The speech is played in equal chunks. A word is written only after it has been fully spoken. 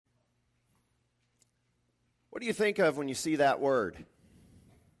What do you think of when you see that word?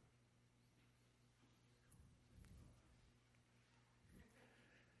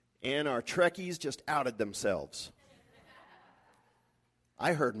 And our Trekkies just outed themselves.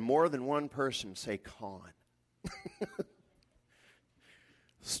 I heard more than one person say con.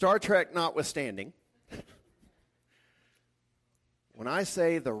 Star Trek notwithstanding, when I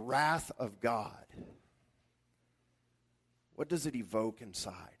say the wrath of God, what does it evoke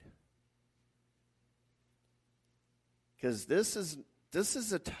inside? Because this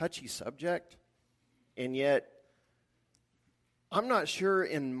is a touchy subject, and yet I'm not sure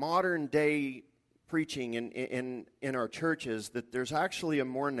in modern day preaching in our churches that there's actually a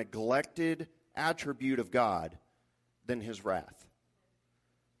more neglected attribute of God than his wrath.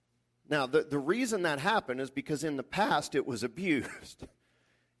 Now, the reason that happened is because in the past it was abused.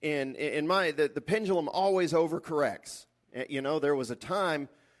 And the pendulum always overcorrects. You know, there was a time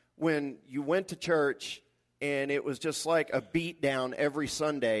when you went to church and it was just like a beat down every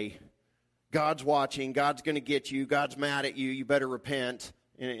Sunday. God's watching, God's going to get you, God's mad at you, you better repent.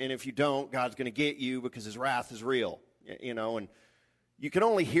 And if you don't, God's going to get you because his wrath is real. You know, and you can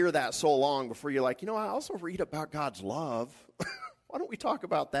only hear that so long before you're like, you know, I also read about God's love. Why don't we talk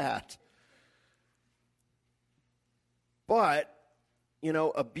about that? But, you know,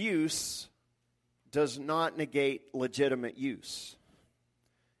 abuse does not negate legitimate use.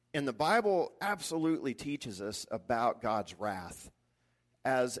 And the Bible absolutely teaches us about God's wrath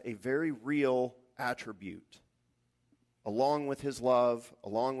as a very real attribute, along with his love,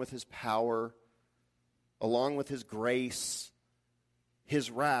 along with his power, along with his grace. His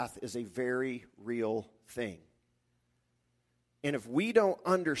wrath is a very real thing. And if we don't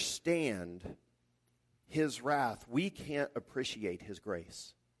understand his wrath, we can't appreciate his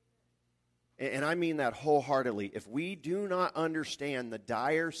grace. And I mean that wholeheartedly. If we do not understand the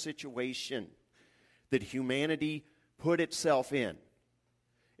dire situation that humanity put itself in,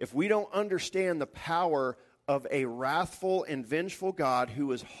 if we don't understand the power of a wrathful and vengeful God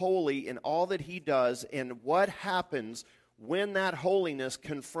who is holy in all that he does and what happens when that holiness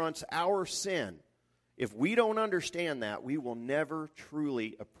confronts our sin, if we don't understand that, we will never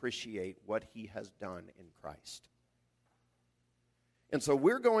truly appreciate what he has done in Christ. And so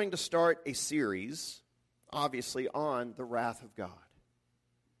we're going to start a series, obviously, on the wrath of God.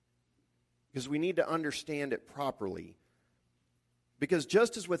 Because we need to understand it properly. Because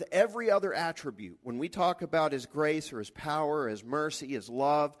just as with every other attribute, when we talk about his grace or his power, or his mercy, his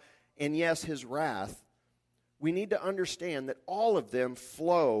love, and yes, his wrath, we need to understand that all of them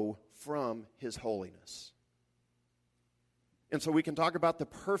flow from his holiness. And so we can talk about the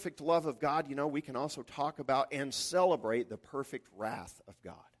perfect love of God. You know, we can also talk about and celebrate the perfect wrath of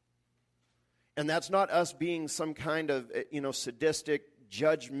God. And that's not us being some kind of, sadistic,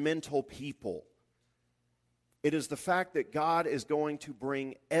 judgmental people. It is the fact that God is going to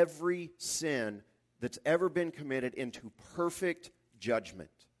bring every sin that's ever been committed into perfect judgment.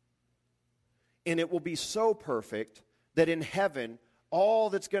 And it will be so perfect that in heaven, all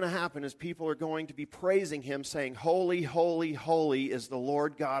that's going to happen is people are going to be praising him, saying, "Holy, holy, holy is the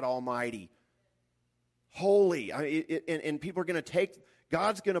Lord God Almighty." Holy. And people are going to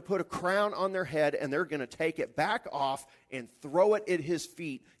God's going to put a crown on their head, and they're going to take it back off and throw it at his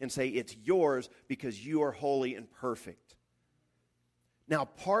feet and say, "It's yours because you are holy and perfect." Now,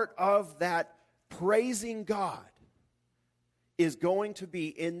 part of that praising God is going to be,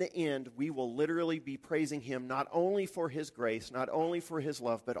 in the end, we will literally be praising him not only for his grace, not only for his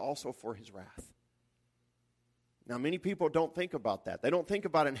love, but also for his wrath. Now, many people don't think about that. They don't think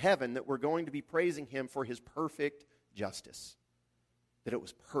about in heaven that we're going to be praising him for his perfect justice, that it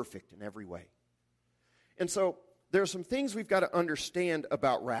was perfect in every way. And so there are some things we've got to understand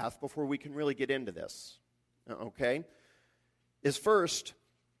about wrath before we can really get into this, okay? Is first,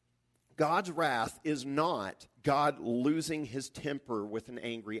 God's wrath is not God losing his temper with an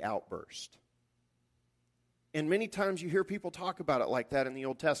angry outburst. And many times you hear people talk about it like that in the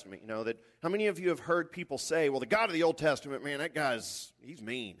Old Testament. You know, that how many of you have heard people say, "Well, the God of the Old Testament, man, he's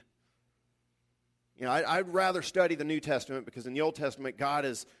mean." You know, I'd rather study the New Testament because in the Old Testament, God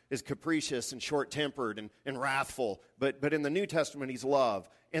is capricious and short-tempered and wrathful. But in the New Testament, he's love.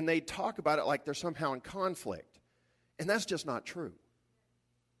 And they talk about it like they're somehow in conflict. And that's just not true.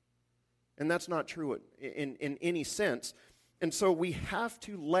 And that's not true in any sense. And so we have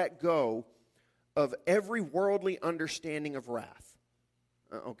to let go of every worldly understanding of wrath.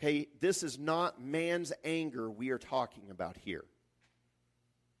 Okay? This is not man's anger we are talking about here.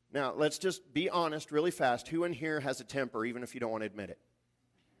 Now, let's just be honest really fast. Who in here has a temper, even if you don't want to admit it?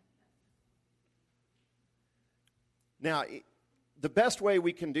 Now, the best way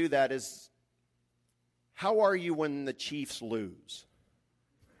we can do that is how are you when the Chiefs lose?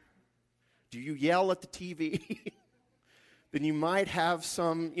 Do you yell at the TV? Then you might have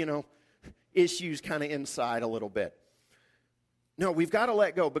some, issues kind of inside a little bit. No, we've got to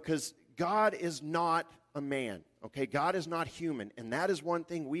let go because God is not a man, okay? God is not human, and that is one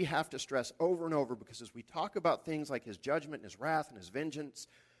thing we have to stress over and over because as we talk about things like his judgment and his wrath and his vengeance,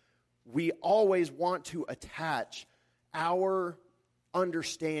 we always want to attach our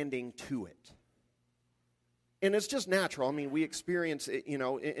understanding to it. And it's just natural. I mean, we experience it,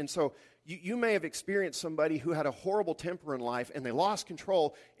 and so you may have experienced somebody who had a horrible temper in life and they lost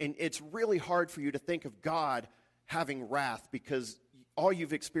control, and it's really hard for you to think of God having wrath because all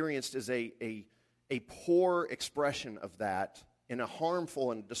you've experienced is a poor expression of that and a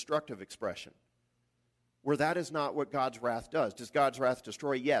harmful and destructive expression, where that is not what God's wrath does. Does God's wrath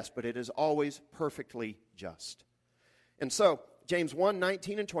destroy? Yes, but it is always perfectly just. And so, James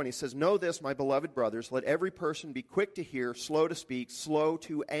 1:19 and 20 says, "Know this, my beloved brothers, let every person be quick to hear, slow to speak, slow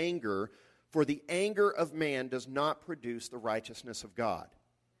to anger, for the anger of man does not produce the righteousness of God."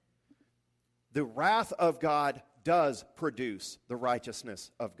 The wrath of God does produce the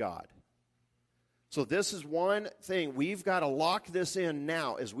righteousness of God. So this is one thing. We've got to lock this in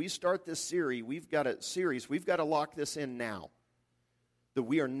now. As we start this series, we've got to lock this in now. That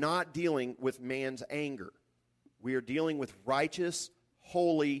we are not dealing with man's anger. We are dealing with righteous,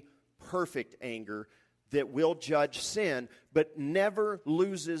 holy, perfect anger that will judge sin, but never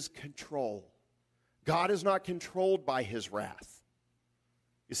loses control. God is not controlled by his wrath.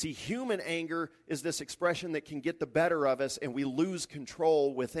 You see, human anger is this expression that can get the better of us, and we lose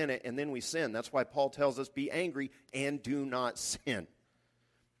control within it, and then we sin. That's why Paul tells us, be angry and do not sin.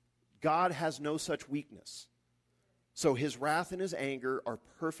 God has no such weakness. So his wrath and his anger are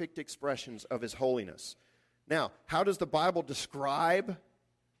perfect expressions of his holiness. Now, how does the Bible describe,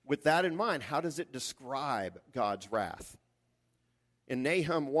 with that in mind, how does it describe God's wrath? In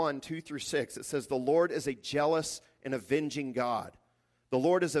Nahum 1:2-6, it says, "The Lord is a jealous and avenging God. The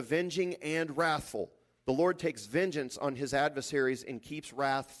Lord is avenging and wrathful. The Lord takes vengeance on his adversaries and keeps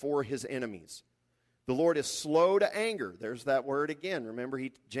wrath for his enemies. The Lord is slow to anger." There's that word again. Remember,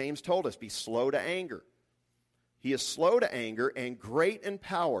 James told us, be slow to anger. He is slow to anger and great in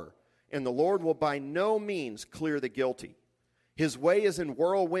power, and the Lord will by no means clear the guilty. His way is in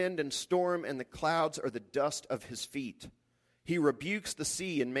whirlwind and storm, and the clouds are the dust of his feet. He rebukes the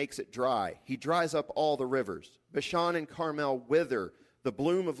sea and makes it dry. He dries up all the rivers. Bashan and Carmel wither. The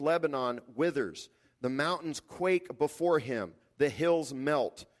bloom of Lebanon withers. The mountains quake before him. The hills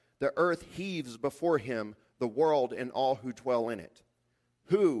melt. The earth heaves before him, the world and all who dwell in it.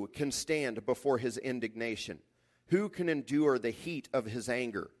 Who can stand before his indignation? Who can endure the heat of his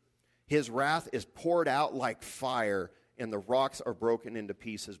anger? His wrath is poured out like fire, and the rocks are broken into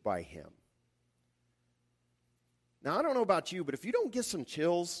pieces by him. Now, I don't know about you, but if you don't get some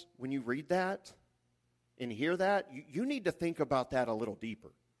chills when you read that and hear that, you need to think about that a little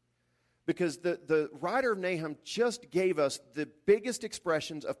deeper. Because the writer of Nahum just gave us the biggest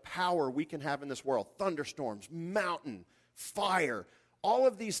expressions of power we can have in this world. Thunderstorms, mountain, fire, all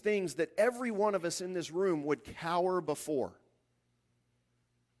of these things that every one of us in this room would cower before.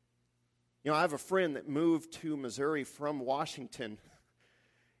 I have a friend that moved to Missouri from Washington,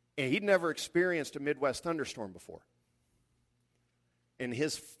 and he'd never experienced a Midwest thunderstorm before. In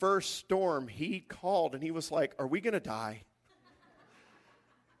his first storm, he called, and he was like, "Are we going to die?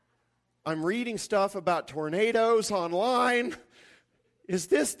 I'm reading stuff about tornadoes online. Is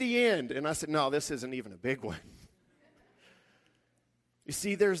this the end?" And I said, "No, this isn't even a big one." You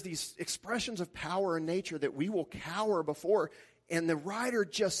see, there's these expressions of power in nature that we will cower before, and the writer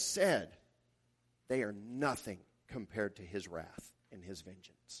just said, they are nothing compared to his wrath and his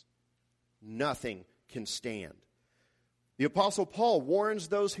vengeance. Nothing can stand. The Apostle Paul warns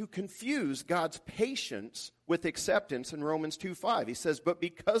those who confuse God's patience with acceptance in Romans 2:5. He says, "But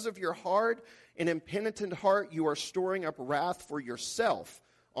because of your hard and impenitent heart, you are storing up wrath for yourself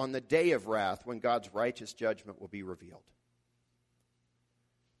on the day of wrath when God's righteous judgment will be revealed."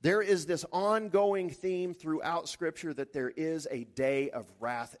 There is this ongoing theme throughout Scripture that there is a day of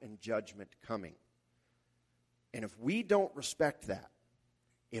wrath and judgment coming. And if we don't respect that,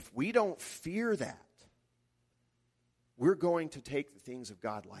 if we don't fear that, we're going to take the things of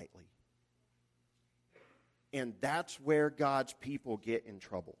God lightly. And that's where God's people get in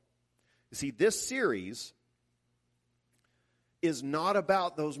trouble. You see, this series is not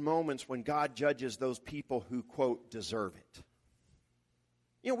about those moments when God judges those people who, quote, deserve it.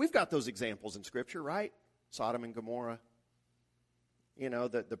 We've got those examples in Scripture, right? Sodom and Gomorrah.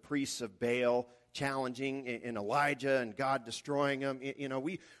 The priests of Baal challenging in Elijah and God destroying them. You know,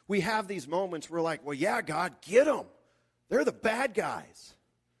 we have these moments where we're like, well, yeah, God, get them. They're the bad guys.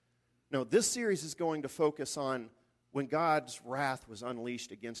 No, this series is going to focus on when God's wrath was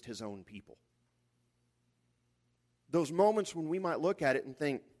unleashed against his own people. Those moments when we might look at it and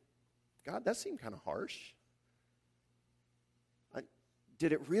think, God, that seemed kind of harsh.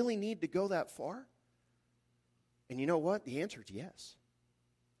 Did it really need to go that far? And you know what? The answer is yes.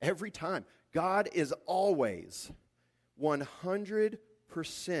 Every time. God is always 100%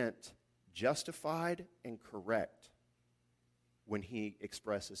 justified and correct when he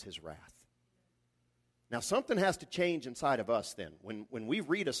expresses his wrath. Now, something has to change inside of us then. When we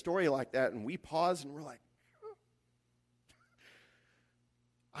read a story like that and we pause and we're like,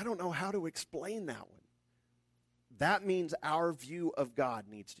 I don't know how to explain that one. That means our view of God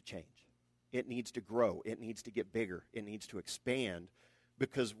needs to change. It needs to grow. It needs to get bigger. It needs to expand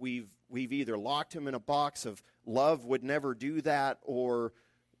because we've either locked him in a box of love would never do that, or,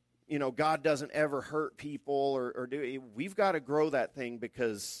 you know, God doesn't ever hurt people, or do. We've got to grow that thing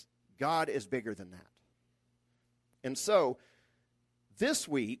because God is bigger than that. And so, this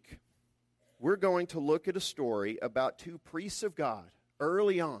week, we're going to look at a story about two priests of God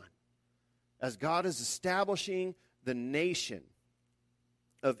early on, as God is establishing the nation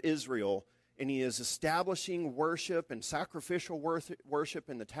of Israel, and he is establishing worship and sacrificial worship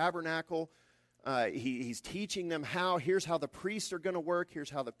in the tabernacle. He's teaching them here's how the priests are going to work,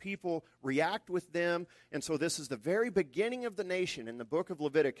 here's how the people react with them. And so this is the very beginning of the nation in the book of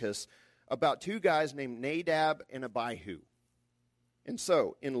Leviticus about two guys named Nadab and Abihu. And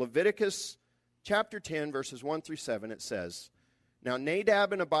so in Leviticus chapter 10, verses 1 through 7, it says, Now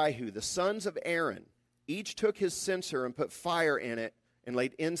Nadab and Abihu, the sons of Aaron, each took his censer and put fire in it and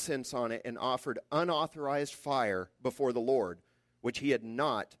laid incense on it and offered unauthorized fire before the Lord, which he had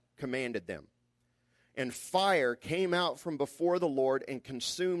not commanded them. And fire came out from before the Lord and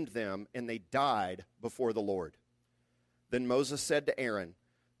consumed them, and they died before the Lord. Then Moses said to Aaron,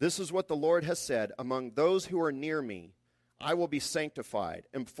 This is what the Lord has said, Among those who are near me, I will be sanctified,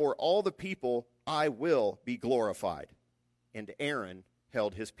 and before all the people I will be glorified. And Aaron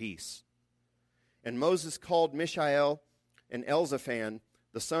held his peace. And Moses called Mishael and Elzaphan,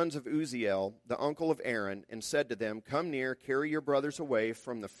 the sons of Uzziel, the uncle of Aaron, and said to them, Come near, carry your brothers away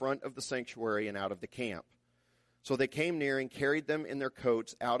from the front of the sanctuary and out of the camp. So they came near and carried them in their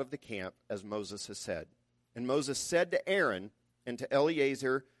coats out of the camp, as Moses has said. And Moses said to Aaron and to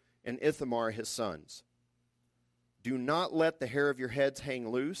Eleazar and Ithamar his sons, Do not let the hair of your heads hang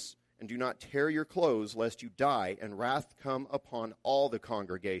loose, and do not tear your clothes, lest you die, and wrath come upon all the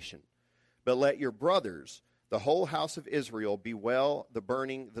congregation. But let your brothers, the whole house of Israel, bewail the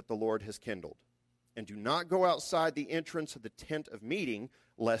burning that the Lord has kindled. And do not go outside the entrance of the tent of meeting,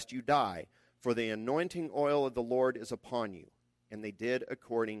 lest you die, for the anointing oil of the Lord is upon you. And they did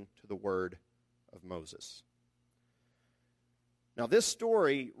according to the word of Moses. Now this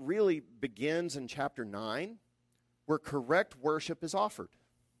story really begins in chapter 9, where correct worship is offered.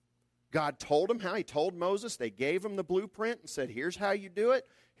 God told him how. He told Moses. They gave him the blueprint and said, here's how you do it.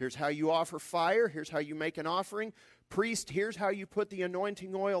 Here's how you offer fire. Here's how you make an offering. Priest, here's how you put the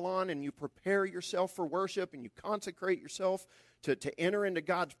anointing oil on and you prepare yourself for worship and you consecrate yourself to enter into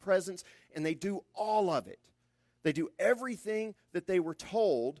God's presence. And they do all of it. They do everything that they were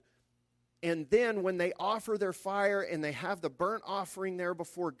told. And then when they offer their fire and they have the burnt offering there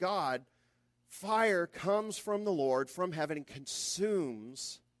before God, fire comes from the Lord, from heaven, and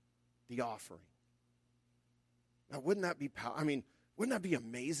consumes the offering. Now, wouldn't that be wouldn't that be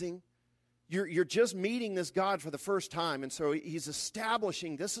amazing? You're just meeting this God for the first time, and so he's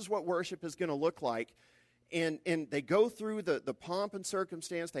establishing this is what worship is going to look like. And they go through the pomp and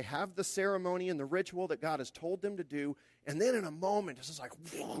circumstance. They have the ceremony and the ritual that God has told them to do. And then in a moment, it's just like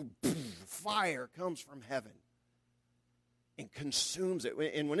fire comes from heaven and consumes it.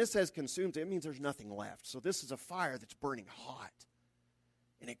 And when it says consumes it means there's nothing left. So this is a fire that's burning hot.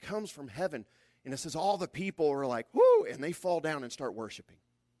 And it comes from heaven. And it says all the people are like, whoo, and they fall down and start worshiping.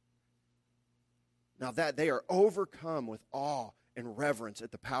 Now that they are overcome with awe and reverence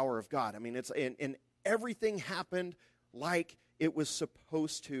at the power of God. I mean, and everything happened like it was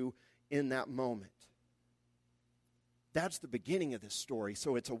supposed to in that moment. That's the beginning of this story.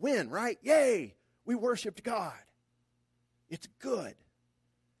 So it's a win, right? Yay! We worshiped God. It's good.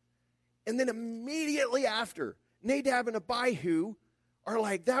 And then immediately after, Nadab and Abihu are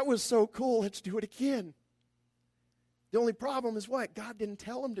like, that was so cool, let's do it again. The only problem is what? God didn't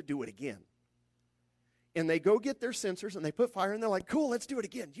tell them to do it again. And they go get their censers and they put fire and they're like, cool, let's do it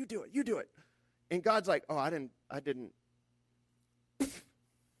again. You do it, you do it. And God's like, oh, I didn't.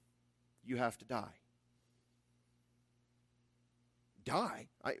 you have to die. Die?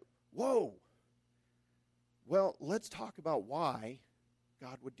 Whoa. Well, let's talk about why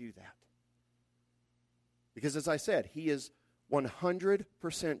God would do that. Because as I said, he is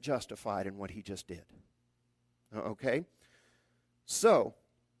 100% justified in what he just did. Okay? So,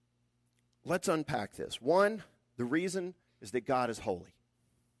 let's unpack this. One, the reason is that God is holy.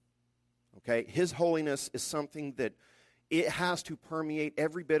 Okay? His holiness is something that it has to permeate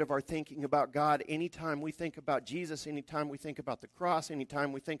every bit of our thinking about God. Anytime we think about Jesus, anytime we think about the cross,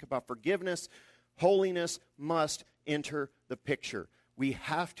 anytime we think about forgiveness, holiness must enter the picture. We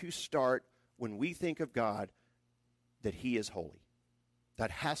have to start, when we think of God, that he is holy.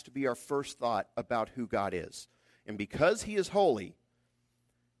 That has to be our first thought about who God is. And because he is holy,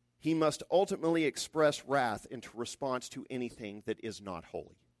 he must ultimately express wrath into response to anything that is not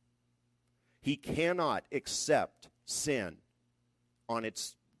holy. He cannot accept sin on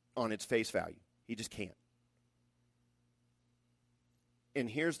its face value. He just can't. And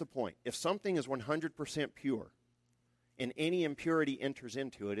here's the point. If something is 100% pure and any impurity enters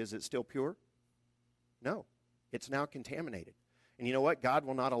into it, is it still pure? No. It's now contaminated. And you know what? God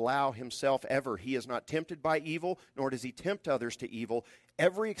will not allow himself ever. He is not tempted by evil, nor does he tempt others to evil.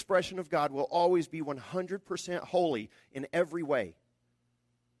 Every expression of God will always be 100% holy in every way.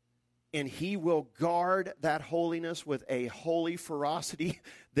 And he will guard that holiness with a holy ferocity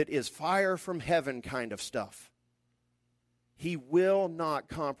that is fire from heaven kind of stuff. He will not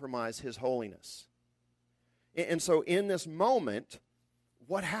compromise his holiness. And so in this moment,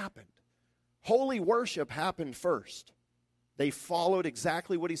 what happened? Holy worship happened first. They followed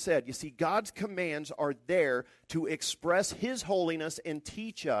exactly what he said. You see, God's commands are there to express his holiness and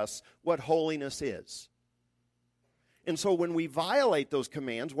teach us what holiness is. And so when we violate those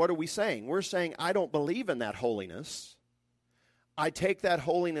commands, what are we saying? We're saying, I don't believe in that holiness. I take that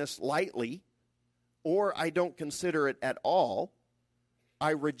holiness lightly, or I don't consider it at all.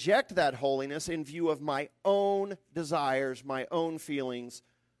 I reject that holiness in view of my own desires, my own feelings,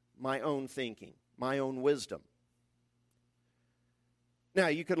 my own thinking, my own wisdom. Now,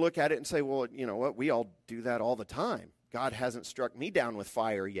 you could look at it and say, well, you know what? We all do that all the time. God hasn't struck me down with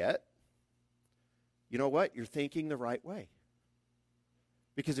fire yet. You know what? You're thinking the right way.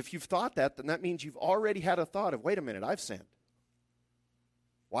 Because if you've thought that, then that means you've already had a thought of, wait a minute, I've sinned.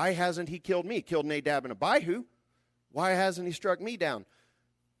 Why hasn't he killed me? Killed Nadab and Abihu. Why hasn't he struck me down?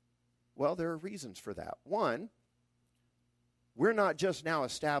 Well, there are reasons for that. One, we're not just now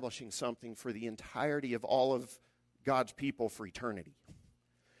establishing something for the entirety of all of God's people for eternity.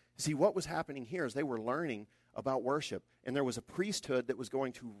 See, what was happening here is they were learning about worship, and there was a priesthood that was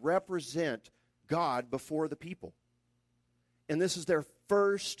going to represent God before the people. And this is their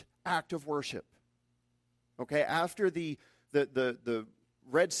first act of worship. Okay, after the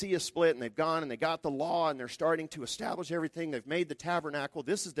Red Sea is split, and they've gone and they got the law, and they're starting to establish everything. They've made the tabernacle.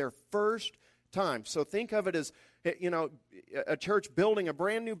 This is their first time. So think of it as, you know, a church building a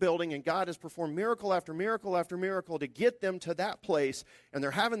brand new building, and God has performed miracle after miracle after miracle to get them to that place, and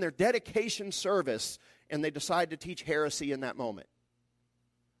they're having their dedication service, and they decide to teach heresy in that moment.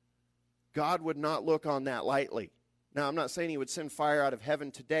 God would not look on that lightly. Now, I'm not saying he would send fire out of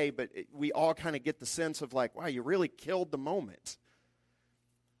heaven today, but we all kind of get the sense of like, wow, you really killed the moment.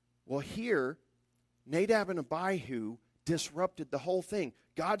 Well, here, Nadab and Abihu disrupted the whole thing.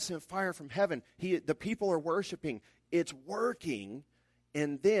 God sent fire from heaven. The people are worshiping. It's working.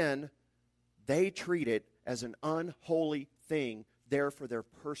 And then they treat it as an unholy thing there for their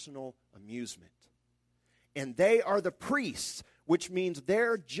personal amusement. And they are the priests, which means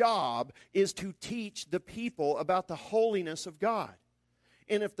their job is to teach the people about the holiness of God.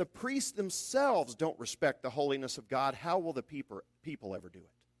 And if the priests themselves don't respect the holiness of God, how will the people ever do it?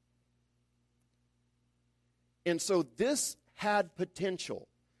 And so this had potential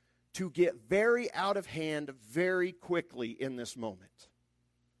to get very out of hand very quickly in this moment.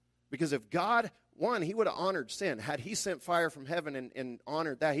 Because if God, one, he would have honored sin. Had he sent fire from heaven and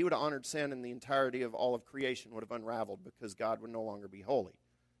honored that, he would have honored sin, and the entirety of all of creation would have unraveled because God would no longer be holy.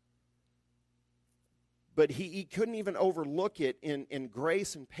 But he couldn't even overlook it in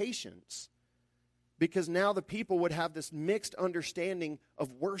grace and patience, because now the people would have this mixed understanding of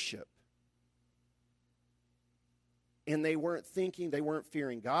worship. And they weren't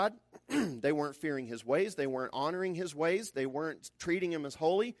fearing God. They weren't fearing his ways. They weren't honoring his ways. They weren't treating him as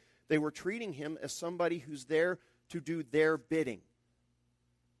holy. They were treating him as somebody who's there to do their bidding.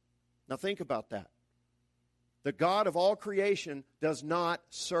 Now think about that. The God of all creation does not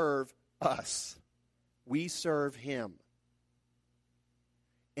serve us. We serve him.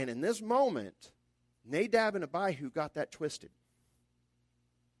 And in this moment, Nadab and Abihu got that twisted.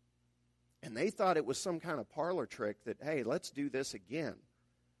 And they thought it was some kind of parlor trick that, hey, let's do this again.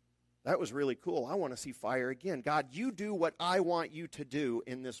 That was really cool. I want to see fire again. God, you do what I want you to do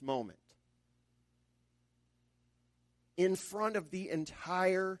in this moment. In front of the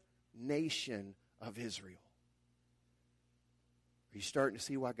entire nation of Israel. Are you starting to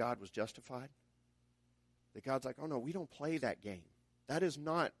see why God was justified? That God's like, oh no, we don't play that game. That is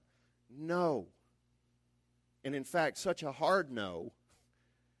not no. And in fact, such a hard no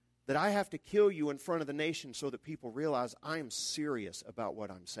that I have to kill you in front of the nation so that people realize I am serious about what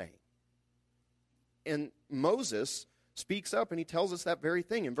I'm saying. And Moses speaks up and he tells us that very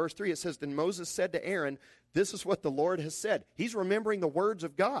thing. In verse 3 it says, then Moses said to Aaron, this is what the Lord has said. He's remembering the words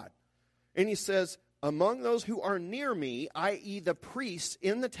of God. And he says, among those who are near me, i.e. the priests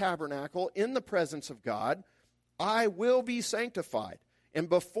in the tabernacle, in the presence of God, I will be sanctified. And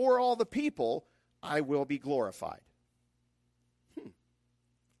before all the people, I will be glorified.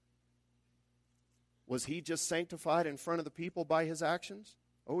 Was he just sanctified in front of the people by his actions?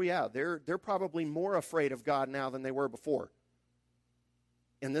 Oh yeah, they're probably more afraid of God now than they were before.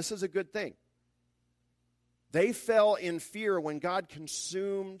 And this is a good thing. They fell in fear when God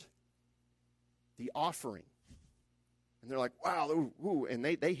consumed the offering. And they're like, wow, ooh, and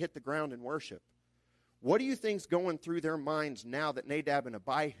they hit the ground in worship. What do you think's going through their minds now that Nadab and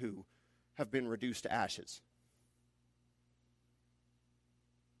Abihu have been reduced to ashes?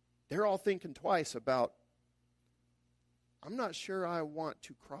 They're all thinking twice about, I'm not sure I want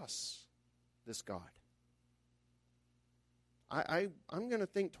to cross this God. I'm going to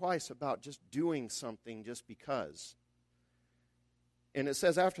think twice about just doing something just because. And it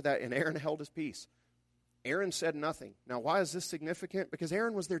says after that, and Aaron held his peace. Aaron said nothing. Now, why is this significant? Because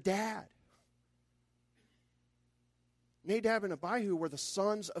Aaron was their dad. Nadab and Abihu were the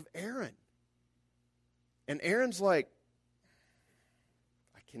sons of Aaron. And Aaron's like,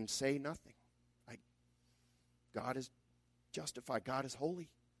 I can say nothing. God is justified. God is holy.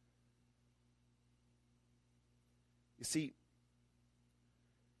 You see,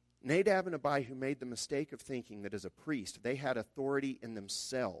 Nadab and Abihu made the mistake of thinking that as a priest, they had authority in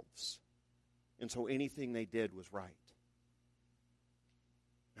themselves. And so anything they did was right.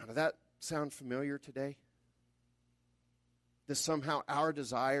 Now, does that sound familiar today? That somehow our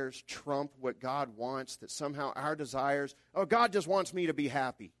desires trump what God wants, that somehow our desires, oh, God just wants me to be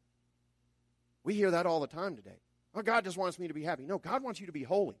happy. We hear that all the time today. Oh, God just wants me to be happy. No, God wants you to be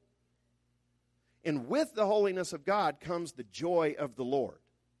holy. And with the holiness of God comes the joy of the Lord.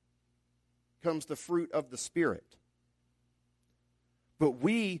 Comes the fruit of the Spirit. But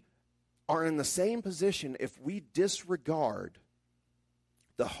we are in the same position if we disregard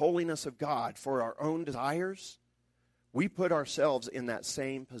the holiness of God for our own desires. We put ourselves in that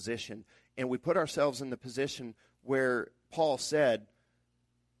same position. And we put ourselves in the position where Paul said,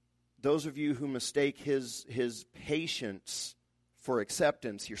 those of you who mistake his patience for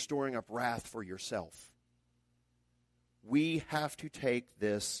acceptance, you're storing up wrath for yourself. We have to take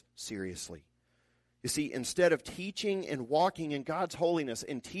this seriously. You see, instead of teaching and walking in God's holiness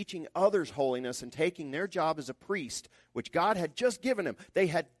and teaching others holiness and taking their job as a priest, which God had just given him, they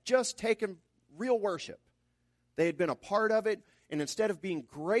had just taken real worship. They had been a part of it, and instead of being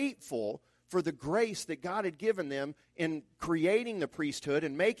grateful for the grace that God had given them in creating the priesthood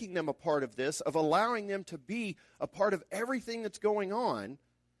and making them a part of this, of allowing them to be a part of everything that's going on,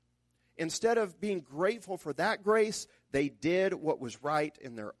 instead of being grateful for that grace, they did what was right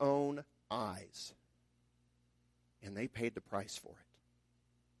in their own eyes. And they paid the price for it.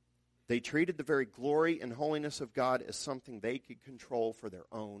 They treated the very glory and holiness of God as something they could control for their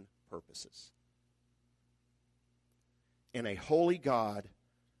own purposes. And a holy God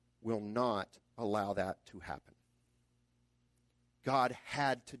will not allow that to happen. God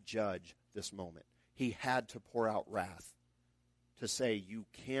had to judge this moment. He had to pour out wrath to say, you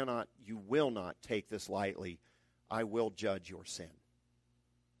will not take this lightly. I will judge your sin.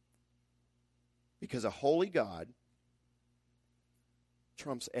 Because a holy God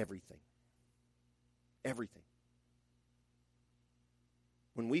trumps everything. Everything.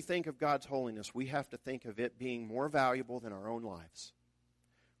 When we think of God's holiness, we have to think of it being more valuable than our own lives.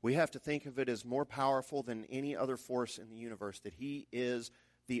 We have to think of it as more powerful than any other force in the universe, that He is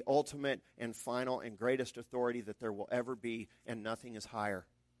the ultimate and final and greatest authority that there will ever be, and nothing is higher.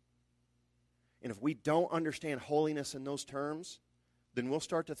 And if we don't understand holiness in those terms, then we'll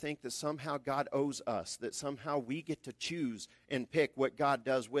start to think that somehow God owes us, that somehow we get to choose and pick what God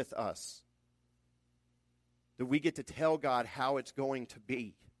does with us, that we get to tell God how it's going to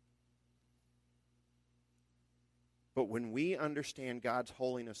be. But when we understand God's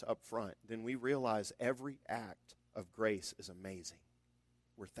holiness up front, then we realize every act of grace is amazing.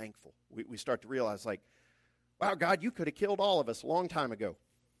 we're thankful. We start to realize, like, wow, God, you could have killed all of us a long time ago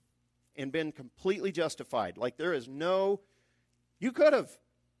and been completely justified. Like, there is no, you could have.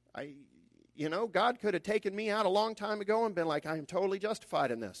 God could have taken me out a long time ago and been like, I am totally justified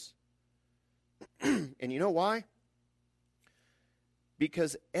in this. And you know why?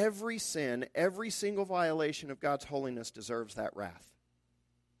 Because every sin, every single violation of God's holiness deserves that wrath.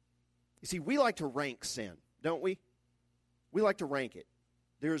 You see, we like to rank sin, don't we? We like to rank it.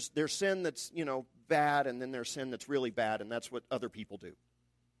 There's sin that's, bad, and then there's sin that's really bad, and that's what other people do.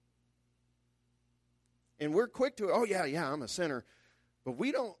 And we're quick to, oh, yeah, I'm a sinner. But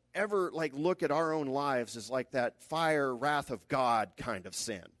we don't ever, look at our own lives as like that fire, wrath of God kind of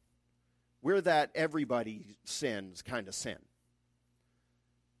sin. We're that everybody sins kind of sin.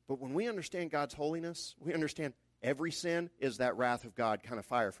 But when we understand God's holiness, we understand every sin is that wrath of God kind of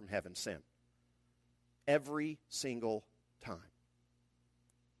fire from heaven sin. Every single time.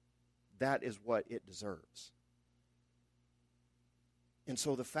 That is what it deserves. And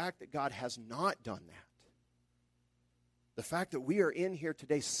so the fact that God has not done that, the fact that we are in here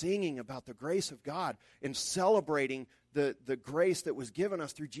today singing about the grace of God and celebrating the grace that was given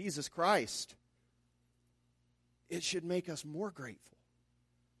us through Jesus Christ, it should make us more grateful.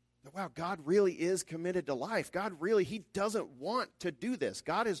 That, wow, God really is committed to life. God really, He doesn't want to do this.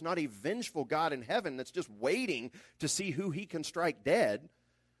 God is not a vengeful God in heaven that's just waiting to see who He can strike dead.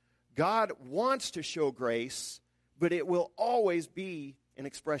 God wants to show grace, but it will always be an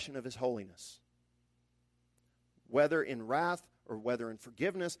expression of His holiness. Whether in wrath or whether in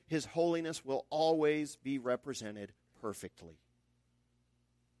forgiveness, His holiness will always be represented perfectly.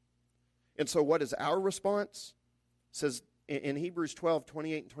 And so what is our response? It says in Hebrews 12,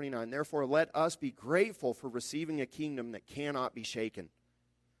 28 and 29, therefore let us be grateful for receiving a kingdom that cannot be shaken.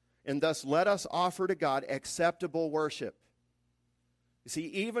 And thus let us offer to God acceptable worship. You see,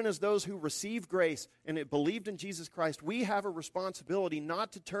 even as those who received grace and it believed in Jesus Christ, we have a responsibility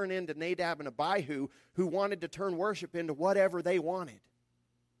not to turn into Nadab and Abihu, who wanted to turn worship into whatever they wanted.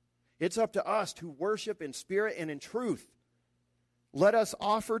 It's up to us to worship in spirit and in truth. Let us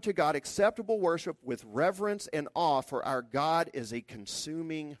offer to God acceptable worship with reverence and awe, for our God is a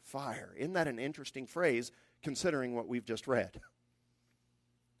consuming fire. Isn't that an interesting phrase, considering what we've just read?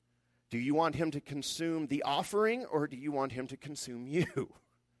 Do you want Him to consume the offering, or do you want Him to consume you?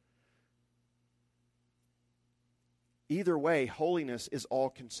 Either way, holiness is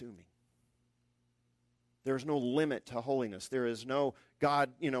all-consuming. There's no limit to holiness. There is no,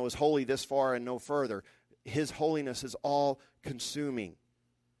 God, is holy this far and no further. His holiness is all-consuming.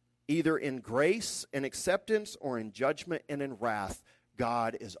 Either in grace and acceptance or in judgment and in wrath,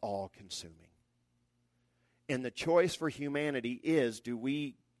 God is all-consuming. And the choice for humanity is,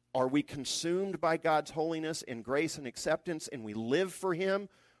 are we consumed by God's holiness and grace and acceptance and we live for Him?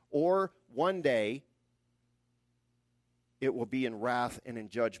 Or one day it will be in wrath and in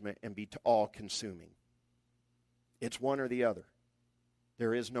judgment and be all-consuming. It's one or the other.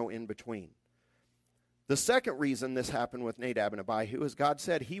 There is no in-between. The second reason this happened with Nadab and Abihu is God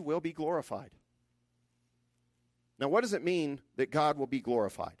said He will be glorified. Now, what does it mean that God will be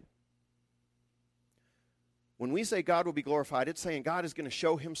glorified? When we say God will be glorified, it's saying God is going to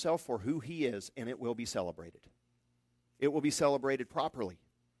show Himself for who He is, and it will be celebrated. It will be celebrated properly.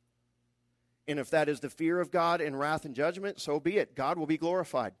 And if that is the fear of God and wrath and judgment, so be it. God will be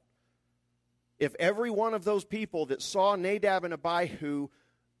glorified. If every one of those people that saw Nadab and Abihu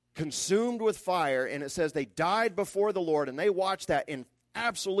consumed with fire, and it says they died before the Lord, and they watched that in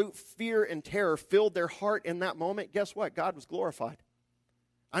absolute fear and terror filled their heart in that moment, guess what? God was glorified.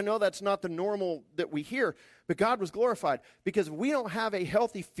 I know that's not the normal that we hear, but God was glorified. Because if we don't have a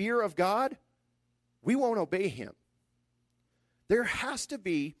healthy fear of God, we won't obey Him. There has to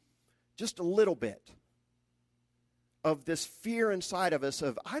be just a little bit of this fear inside of us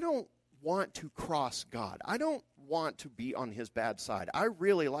of, I don't want to cross God. I don't want to be on His bad side. I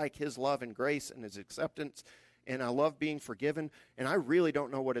really like His love and grace and His acceptance, and I love being forgiven, and I really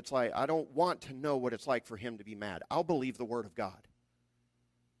don't know what it's like. I don't want to know what it's like for Him to be mad. I'll believe the Word of God.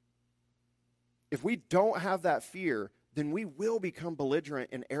 If we don't have that fear, then we will become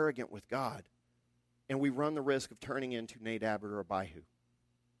belligerent and arrogant with God, and we run the risk of turning into Nadab or Abihu.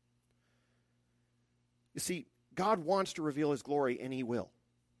 You see, God wants to reveal His glory, and He will.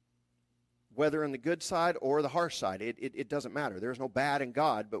 Whether in the good side or the harsh side, it doesn't matter. There's no bad in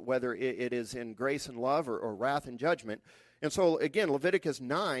God, but whether it is in grace and love or wrath and judgment. And so, again, Leviticus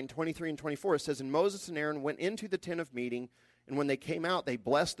 9, 23 and 24, it says, and Moses and Aaron went into the tent of meeting, and when they came out, they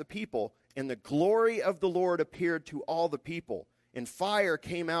blessed the people, and the glory of the Lord appeared to all the people. And fire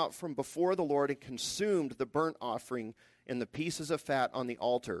came out from before the Lord and consumed the burnt offering and the pieces of fat on the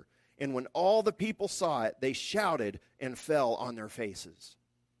altar. And when all the people saw it, they shouted and fell on their faces.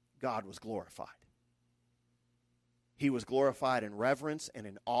 God was glorified. He was glorified in reverence and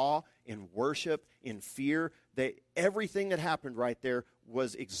in awe, in worship, in fear. Everything that happened right there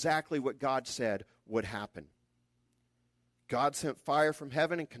was exactly what God said would happen. God sent fire from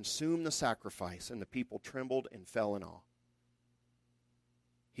heaven and consumed the sacrifice, and the people trembled and fell in awe.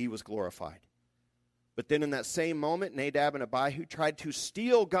 He was glorified. But then in that same moment, Nadab and Abihu tried to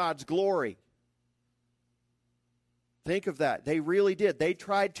steal God's glory. Think of that. They really did. They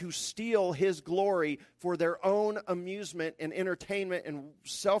tried to steal his glory for their own amusement and entertainment and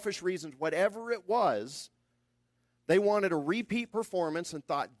selfish reasons, whatever it was. They wanted a repeat performance and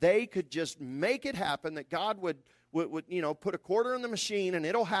thought they could just make it happen, that God would put a quarter in the machine and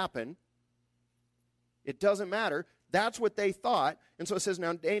it'll happen. It doesn't matter. That's what they thought. And so it says,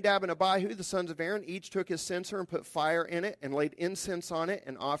 now Nadab and Abihu, the sons of Aaron, each took his censer and put fire in it and laid incense on it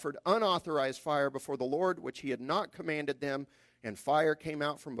and offered unauthorized fire before the Lord, which he had not commanded them. And fire came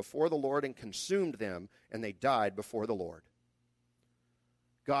out from before the Lord and consumed them, and they died before the Lord.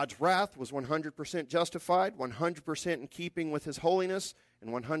 God's wrath was 100% justified, 100% in keeping with his holiness, and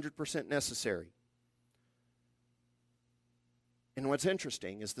 100% necessary. And what's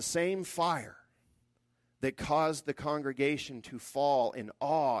interesting is the same fire that caused the congregation to fall in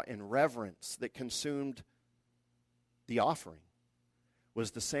awe and reverence that consumed the offering was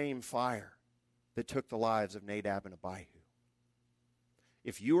the same fire that took the lives of Nadab and Abihu.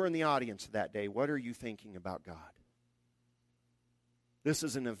 If you were in the audience that day, what are you thinking about God? This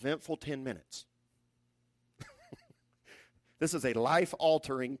is an eventful 10 minutes. This is a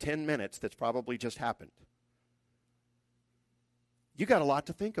life-altering 10 minutes that's probably just happened. You got a lot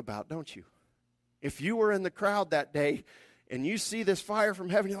to think about, don't you? If you were in the crowd that day and you see this fire from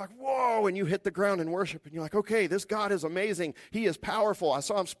heaven, you're like, whoa, and you hit the ground in worship, and you're like, okay, this God is amazing. He is powerful. I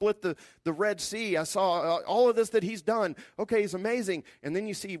saw him split the Red Sea. I saw all of this that he's done. Okay, he's amazing. And then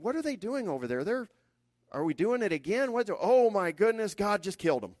you see, what are they doing over there? Are we doing it again? Oh, my goodness, God just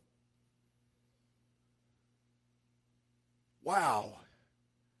killed them. Wow.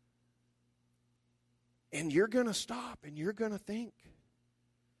 And you're going to stop, and you're going to think,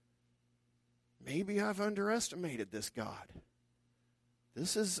 maybe I've underestimated this God.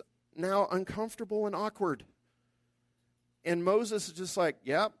 This is now uncomfortable and awkward. And Moses is just like,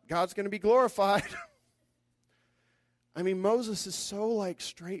 yep, God's going to be glorified. I mean, Moses is so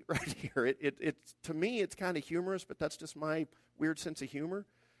straight right here. It's to me, it's kind of humorous, but that's just my weird sense of humor.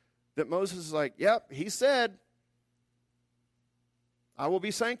 That Moses is like, yep, he said, I will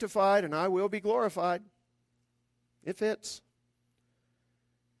be sanctified and I will be glorified. It fits.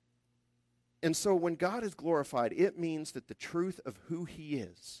 And so when God is glorified, it means that the truth of who he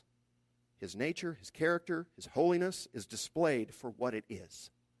is, his nature, his character, his holiness, is displayed for what it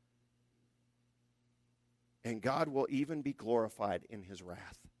is. And God will even be glorified in his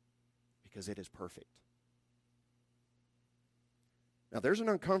wrath because it is perfect. Now, there's an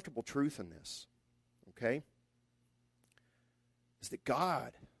uncomfortable truth in this, okay? Is that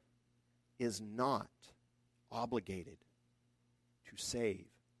God is not obligated to save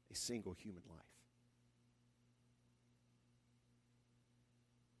a single human life.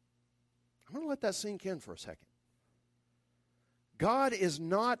 I'm going to let that sink in for a second. God is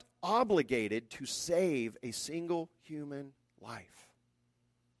not obligated to save a single human life.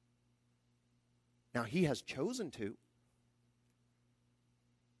 Now, he has chosen to.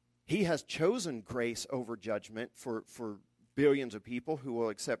 He has chosen grace over judgment for billions of people who will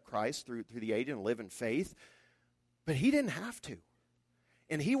accept Christ through the age and live in faith. But he didn't have to.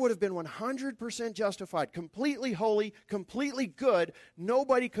 And he would have been 100% justified, completely holy, completely good.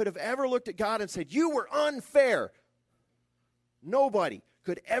 Nobody could have ever looked at God and said, you were unfair. Nobody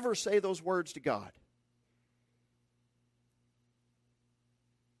could ever say those words to God.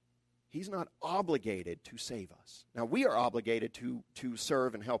 He's not obligated to save us. Now, we are obligated to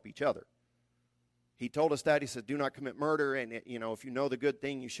serve and help each other. He told us that. He said, do not commit murder. And, if you know the good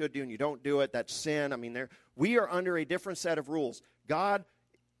thing you should do and you don't do it, that's sin. I mean, we are under a different set of rules. God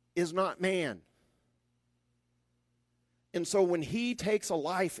is not man. And so when he takes a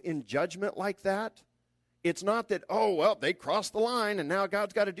life in judgment like that, it's not that, oh, well, they crossed the line and now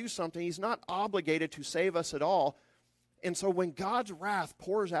God's got to do something. He's not obligated to save us at all. And so when God's wrath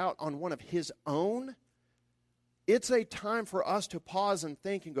pours out on one of his own, it's a time for us to pause and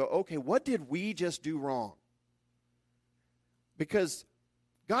think and go, okay, what did we just do wrong? Because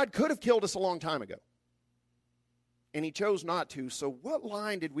God could have killed us a long time ago. And he chose not to. So what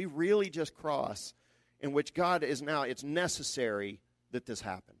line did we really just cross in which God is now, it's necessary that this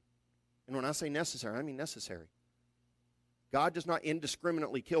happen? And when I say necessary, I mean necessary. God does not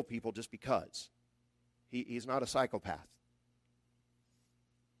indiscriminately kill people just because. He's not a psychopath.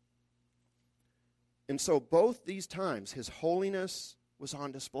 And so both these times, his holiness was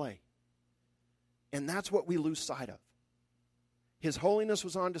on display. And that's what we lose sight of. His holiness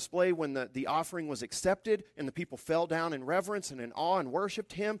was on display when the offering was accepted and the people fell down in reverence and in awe and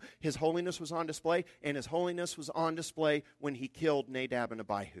worshiped him. His holiness was on display, and his holiness was on display when he killed Nadab and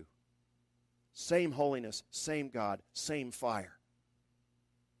Abihu. Same holiness, same God, same fire.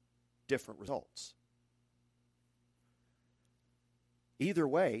 Different results. Either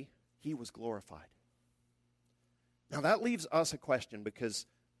way, he was glorified. Now that leaves us a question, because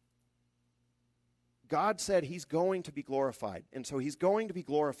God said he's going to be glorified. And so he's going to be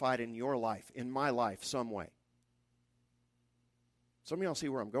glorified in your life, in my life, some way. Some of y'all see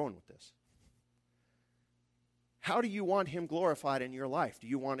where I'm going with this. How do you want him glorified in your life? Do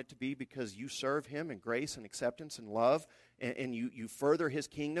you want it to be because you serve him in grace and acceptance and love, and you further his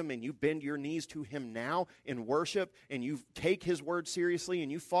kingdom, and you bend your knees to him now in worship, and you take his word seriously,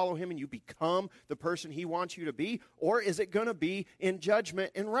 and you follow him, and you become the person he wants you to be? Or is it going to be in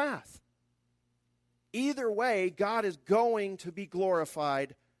judgment and wrath? Either way, God is going to be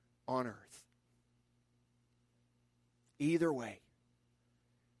glorified on earth. Either way.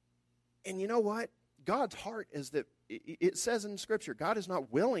 And you know what? God's heart is that, it says in Scripture, God is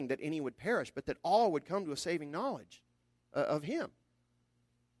not willing that any would perish, but that all would come to a saving knowledge of him.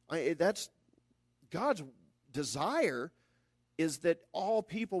 That's God's desire, is that all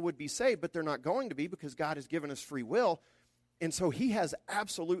people would be saved, but they're not going to be, because God has given us free will. And so he has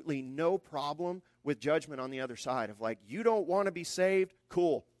absolutely no problem with judgment on the other side of, like, you don't want to be saved?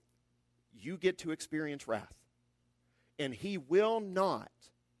 Cool. You get to experience wrath. And he will not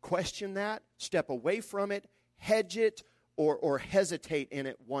question that, step away from it, hedge it, or hesitate in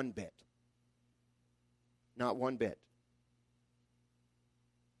it one bit. Not one bit.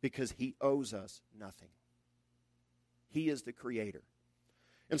 Because he owes us nothing. He is the creator.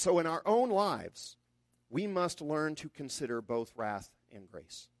 And so in our own lives, we must learn to consider both wrath and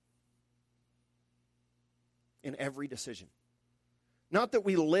grace in every decision. Not that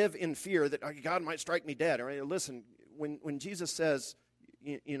we live in fear that, oh, God might strike me dead. Or listen, when Jesus says,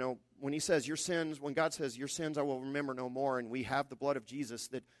 when he says your sins, when God says your sins I will remember no more, and we have the blood of Jesus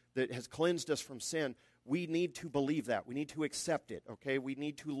that has cleansed us from sin, we need to believe that. We need to accept it, okay? We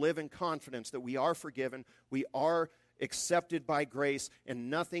need to live in confidence that we are forgiven, we are accepted by grace,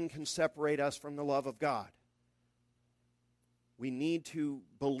 and nothing can separate us from the love of God. We need to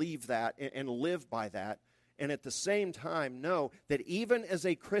believe that and live by that, and at the same time know that even as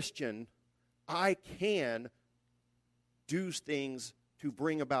a Christian, I can do things to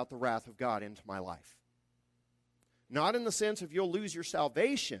bring about the wrath of God into my life. Not in the sense of you'll lose your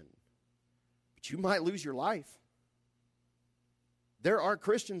salvation, but you might lose your life. There are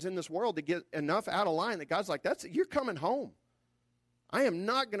Christians in this world that get enough out of line that God's like, you're coming home. I am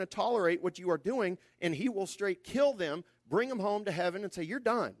not going to tolerate what you are doing, and he will straight kill them, bring them home to heaven, and say, you're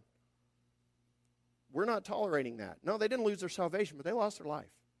done. We're not tolerating that. No, they didn't lose their salvation, but they lost their life.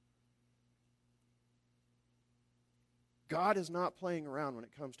 God is not playing around when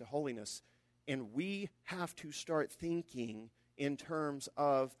it comes to holiness, and we have to start thinking in terms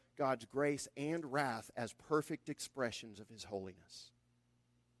of God's grace and wrath as perfect expressions of his holiness.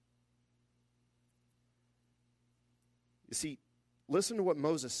 You see, listen to what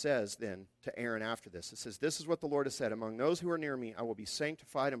Moses says then to Aaron after this. It says, this is what the Lord has said, among those who are near me, I will be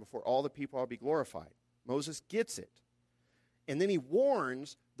sanctified, and before all the people I'll be glorified. Moses gets it. And then he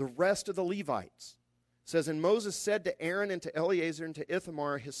warns the rest of the Levites. It says, and Moses said to Aaron and to Eleazar and to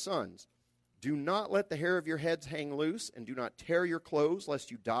Ithamar his sons, do not let the hair of your heads hang loose, and do not tear your clothes, lest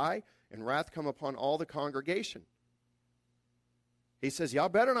you die, and wrath come upon all the congregation. He says, y'all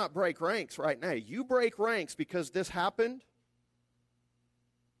better not break ranks right now. You break ranks because this happened,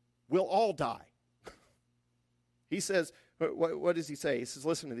 we'll all die. He says, what does he say? He says,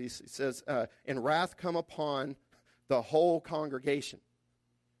 listen to these. He says, and wrath come upon the whole congregation.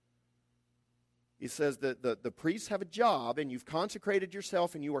 He says that the priests have a job, and you've consecrated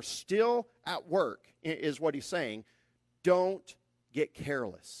yourself, and you are still at work, is what he's saying. Don't get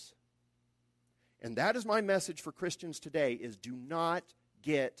careless. And that is my message for Christians today, is do not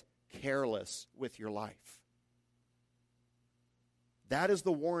get careless with your life. That is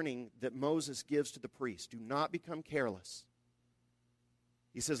the warning that Moses gives to the priests. Do not become careless.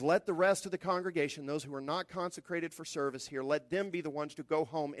 He says, let the rest of the congregation, those who are not consecrated for service here, let them be the ones to go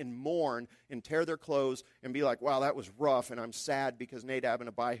home and mourn and tear their clothes and be like, wow, that was rough, and I'm sad because Nadab and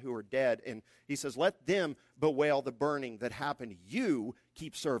Abihu are dead. And he says, let them bewail the burning that happened. You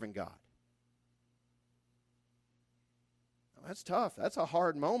keep serving God. That's tough. That's a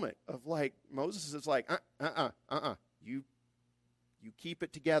hard moment of like, Moses is like, You keep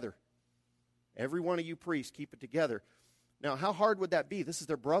it together. Every one of you priests, keep it together. Now, how hard would that be? This is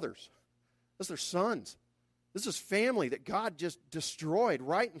their brothers. This is their sons. This is family that God just destroyed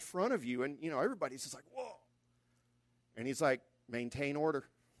right in front of you. And, everybody's just like, whoa. And he's like, maintain order.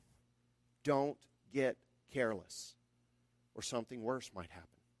 Don't get careless, or something worse might happen.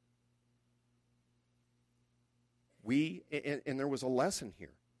 And there was a lesson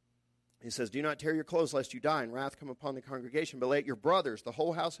here. He says, do not tear your clothes lest you die and wrath come upon the congregation, but let your brothers, the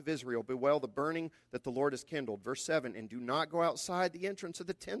whole house of Israel, bewail the burning that the Lord has kindled. Verse 7, and do not go outside the entrance of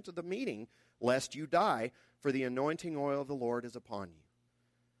the tent of the meeting, lest you die, for the anointing oil of the Lord is upon you.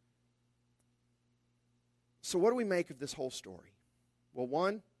 So what do we make of this whole story? Well,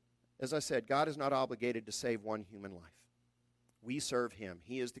 one, as I said, God is not obligated to save one human life. We serve him.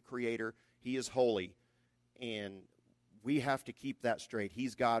 He is the creator. He is holy. And we have to keep that straight.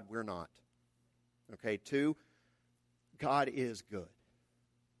 He's God, we're not. Okay, 2, God is good.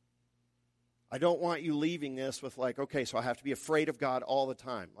 I don't want you leaving this with like, okay, so I have to be afraid of God all the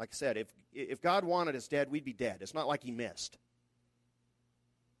time. Like I said, if God wanted us dead, we'd be dead. It's not like he missed.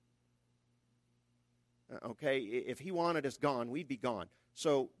 Okay, if he wanted us gone, we'd be gone.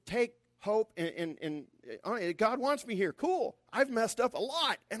 So take hope, and God wants me here. Cool. I've messed up a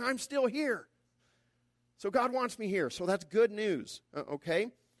lot, and I'm still here. So God wants me here. So that's good news. Okay?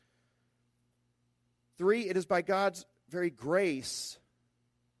 3, it is by God's very grace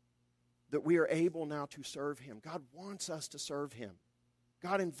that we are able now to serve him. God wants us to serve him.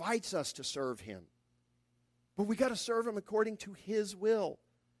 God invites us to serve him. But we got to serve him according to his will.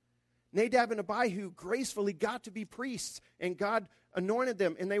 Nadab and Abihu gracefully got to be priests, and God anointed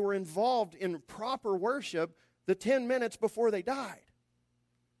them, and they were involved in proper worship the 10 minutes before they died.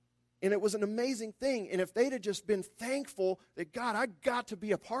 And it was an amazing thing. And if they'd have just been thankful that, God, I got to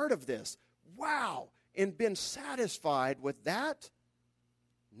be a part of this, wow, and been satisfied with that,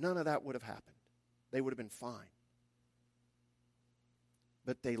 none of that would have happened. They would have been fine.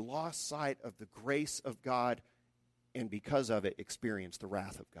 But they lost sight of the grace of God, and because of it, experienced the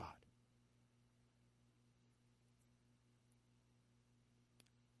wrath of God.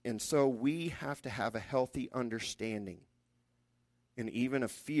 And so we have to have a healthy understanding and even a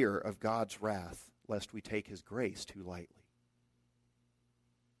fear of God's wrath, lest we take his grace too lightly.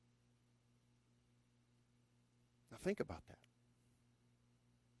 Now think about that.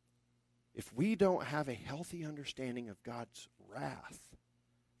 If we don't have a healthy understanding of God's wrath,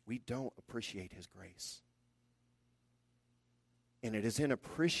 we don't appreciate his grace. And it is in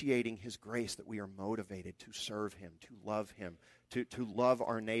appreciating his grace that we are motivated to serve him, to love him, to love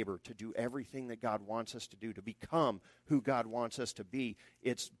our neighbor, to do everything that God wants us to do, to become who God wants us to be.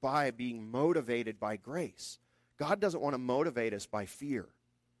 It's by being motivated by grace. God doesn't want to motivate us by fear.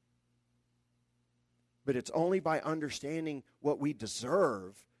 But it's only by understanding what we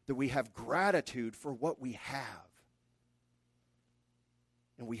deserve that we have gratitude for what we have.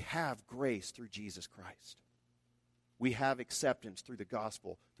 And we have grace through Jesus Christ. We have acceptance through the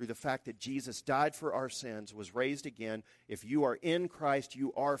gospel, through the fact that Jesus died for our sins, was raised again. If you are in Christ,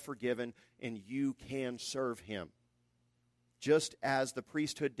 you are forgiven, and you can serve him. Just as the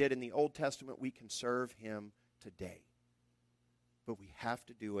priesthood did in the Old Testament, we can serve him today. But we have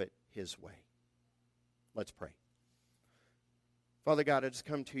to do it his way. Let's pray. Father God, I just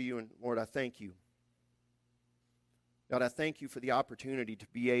come to you, and Lord, I thank you. God, I thank you for the opportunity to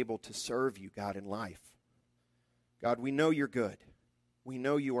be able to serve you, God, in life. God, we know you're good. We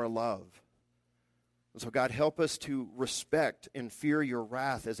know you are love. And so, God, help us to respect and fear your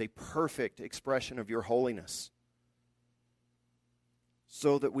wrath as a perfect expression of your holiness,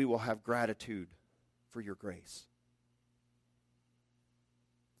 so that we will have gratitude for your grace.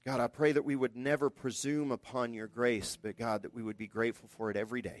 God, I pray that we would never presume upon your grace, but God, that we would be grateful for it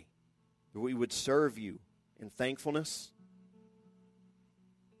every day, that we would serve you in thankfulness,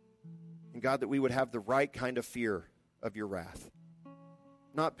 and God, that we would have the right kind of fear of your wrath.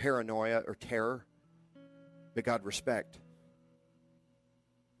 Not paranoia or terror, but God, respect.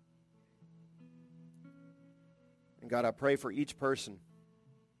 And God, I pray for each person,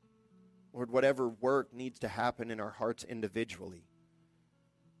 Lord, whatever work needs to happen in our hearts individually,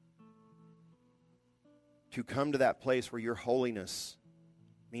 to come to that place where your holiness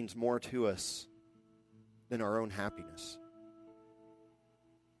means more to us than our own happiness.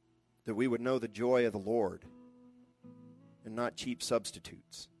 That we would know the joy of the Lord and not cheap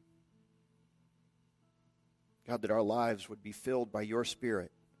substitutes. God, that our lives would be filled by your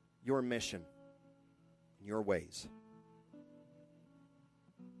Spirit, your mission, and your ways.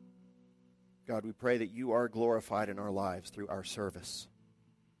 God, we pray that you are glorified in our lives through our service,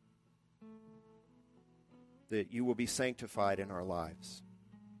 that you will be sanctified in our lives.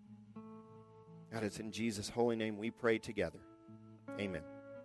 God, it's in Jesus' holy name we pray together. Amen.